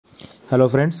Hello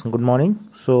friends, good morning.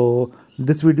 So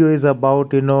this video is about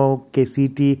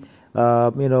KCET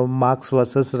marks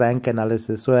versus rank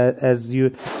analysis. So as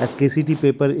KCET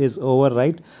paper is over,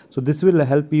 right? So this will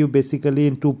help you basically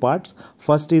in two parts.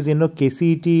 First is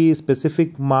KCET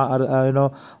specific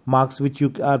marks which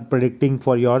you are predicting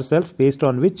for yourself based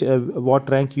on which what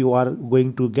rank you are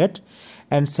going to get,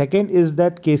 and second is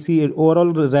that KCET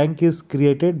overall rank is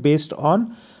created based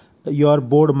on your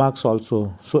board marks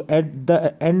also. So at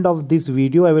the end of this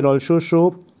video I will also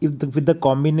show if with the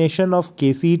combination of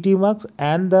KCET marks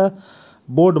and the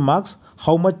board marks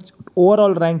how much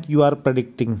overall rank you are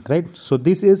predicting, right? So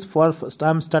this is for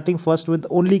I'm starting first with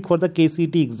only for the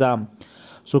KCET exam.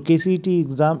 So KCET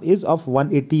exam is of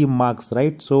 180 marks,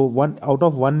 right? So one out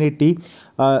of 180,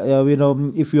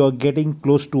 if you are getting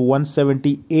close to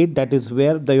 178, that is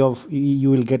where you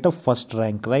will get a first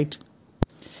rank, right?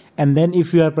 And then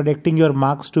if you are predicting your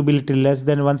marks to be little less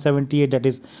than 178, that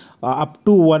is up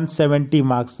to 170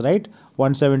 marks, right?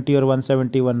 170 or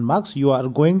 171 marks, you are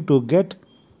going to get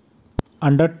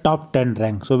under top 10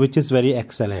 rank, so which is very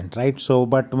excellent, right? So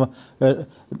but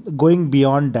going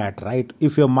beyond that, right,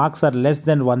 if your marks are less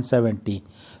than 170,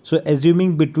 so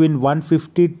assuming between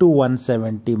 150 to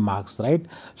 170 marks, right?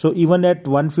 So even at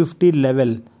 150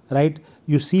 level, right,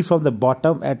 you see from the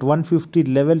bottom at 150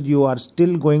 level you are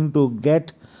still going to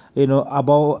get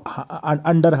above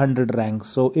under 100 ranks,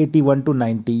 so 81 to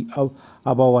 90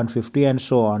 above 150 and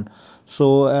so on.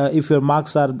 So if your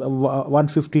marks are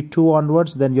 152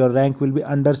 onwards, then your rank will be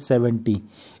under 70.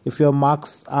 If your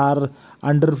marks are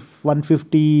under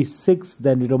 156,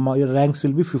 then your ranks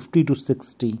will be 50 to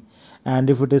 60. And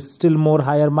if it is still more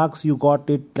higher marks, you got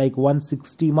it like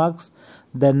 160 marks,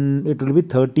 then it will be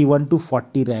 31 to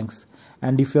 40 ranks.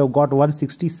 And if you have got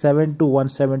 167 to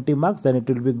 170 marks, then it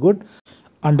will be good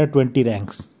under 20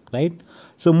 ranks, right?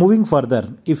 So moving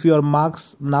further, if your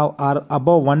marks now are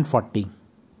above 140,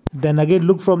 then again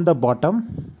look from the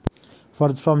bottom.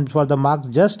 For the marks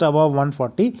just above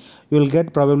 140, you will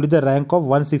get probably the rank of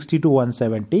 160 to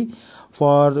 170.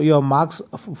 For your marks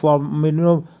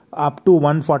from up to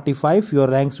 145, your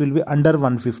ranks will be under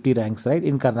 150 ranks, right,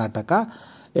 in Karnataka.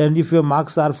 And if your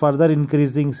marks are further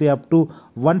increasing, say up to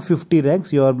 150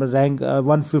 ranks, your rank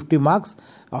 150 marks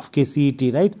of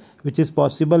KCET, right, which is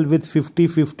possible with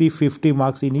 50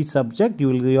 marks in each subject,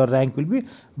 your rank will be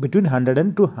between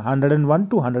 101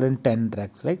 to 110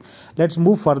 ranks, right? Let's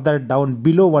move further down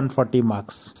below 140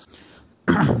 marks.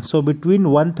 So between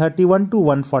 131 to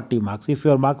 140 marks, if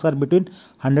your marks are between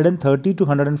 130 to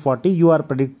 140, you are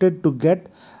predicted to get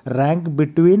rank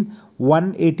between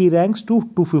 180 ranks to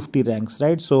 250 ranks,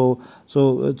 right? So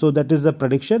that is the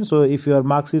prediction. So if your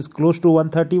marks is close to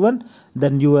 131,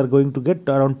 then you are going to get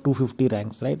around 250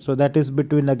 ranks, right? So that is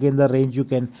between, again, the range you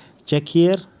can check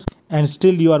here. And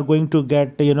still you are going to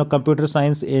get computer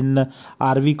science in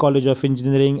RV College of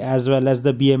Engineering as well as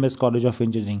the BMS College of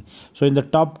Engineering. So in the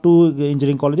top two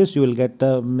engineering colleges you will get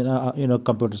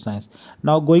computer science.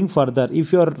 Now going further,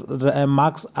 if your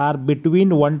marks are between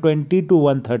 120 to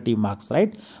 130 marks,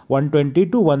 right, 120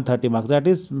 to 130 marks, that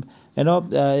is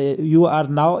you are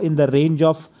now in the range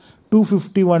of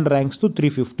 251 ranks to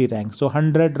 350 ranks, so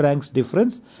 100 ranks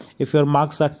difference. If your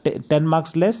marks are 10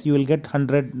 marks less, you will get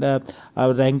 100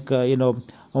 rank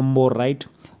more, right?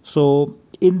 So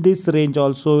in this range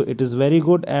also it is very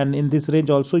good, and in this range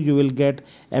also you will get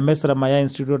MS Ramaya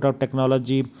Institute of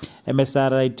Technology,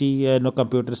 MSRIT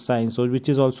computer science, so which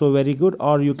is also very good.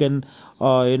 Or you can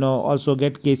also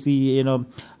get KC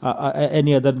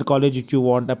any other college if you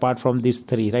want apart from these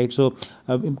three, right? So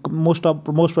most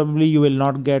probably you will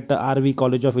not get RV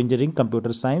College of Engineering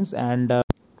computer science. And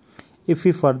if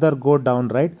we further go down,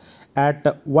 right, at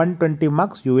 120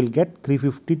 marks you will get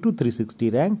 350 to 360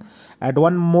 rank. At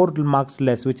one more marks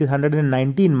less, which is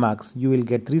 119 marks, you will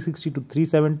get 360 to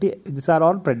 370. These are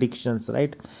all predictions,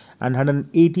 right? And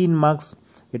 118 marks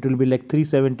it will be like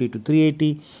 370 to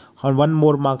 380. On one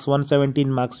more marks,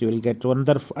 117 marks, you will get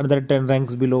another 10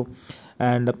 ranks below.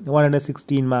 And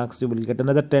 116 marks you will get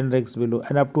another 10 ranks below.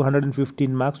 And up to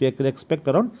 115 marks you can expect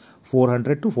around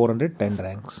 400 to 410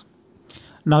 ranks.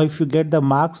 Now if you get the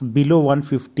marks below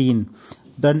 115,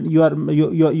 then you are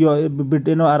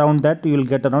around that you will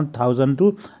get around 1000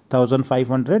 to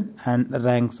 1500 and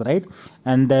ranks, right?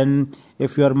 And then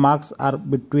if your marks are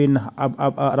between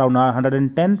around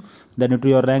 110, then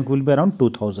your rank will be around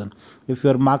 2000. If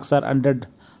your marks are under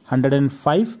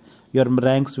 105, your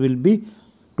ranks will be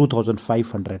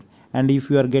 2500. And if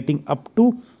you are getting up to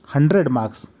 100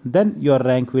 marks, then your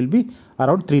rank will be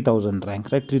around 3000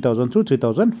 rank, right? 3000 to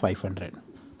 3500.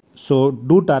 So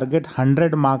do target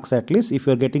 100 marks at least. If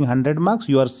you are getting 100 marks,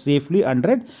 you are safely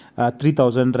under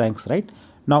 3000 ranks, right?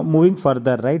 Now moving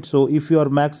further, right? So if your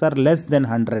marks are less than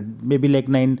 100, maybe like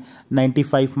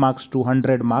 95 marks to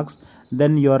 100 marks,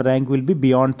 then your rank will be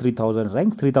beyond 3000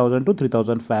 ranks, 3000 to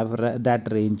 3005,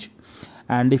 that range.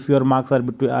 And if your marks are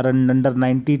under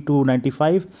 90 to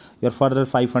 95, your further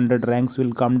 500 ranks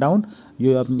will come down.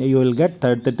 You will get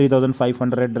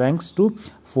 3500 ranks to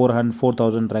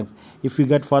 4000 ranks. If you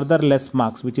get further less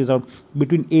marks, which is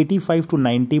between 85 to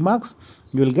 90 marks,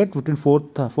 you will get between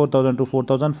 4000 to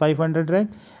 4500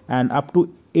 rank, and up to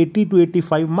 80 to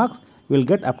 85 marks you will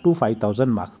get up to 5000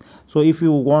 marks. So if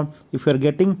you are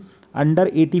getting under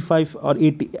 85 or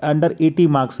 80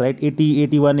 marks, right, 80,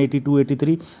 81, 82,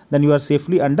 83, then you are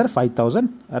safely under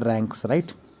 5000 ranks,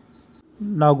 right?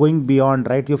 Now going beyond,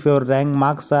 right, if your rank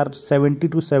marks are 70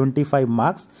 to 75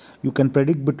 marks, you can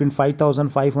predict between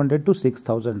 5500 to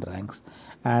 6000 ranks.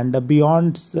 And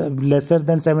beyond lesser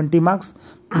than 70 marks,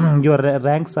 your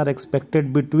ranks are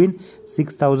expected between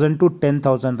 6000 to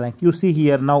 10,000 rank. You see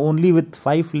here, now only with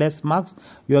 5 less marks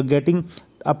you are getting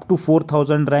up to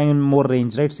 4000 rank in more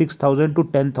range, right? 6000 to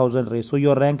 10,000 range. So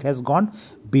your rank has gone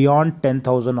beyond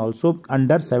 10,000 also,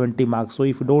 under 70 marks. So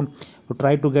if you don't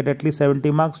try to get at least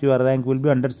 70 marks, your rank will be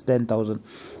under 10,000.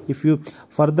 If you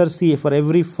further see, for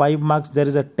every 5 marks there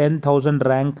is a 10,000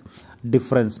 rank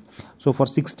difference. So for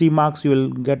 60 marks you will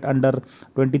get under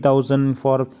 20,000.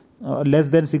 For less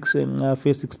than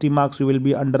 60 marks you will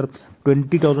be under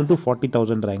 20,000 to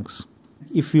 40,000 ranks.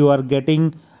 If you are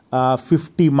getting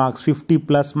 50 marks, 50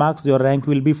 plus marks, your rank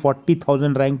will be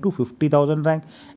 40,000 rank to 50,000 rank.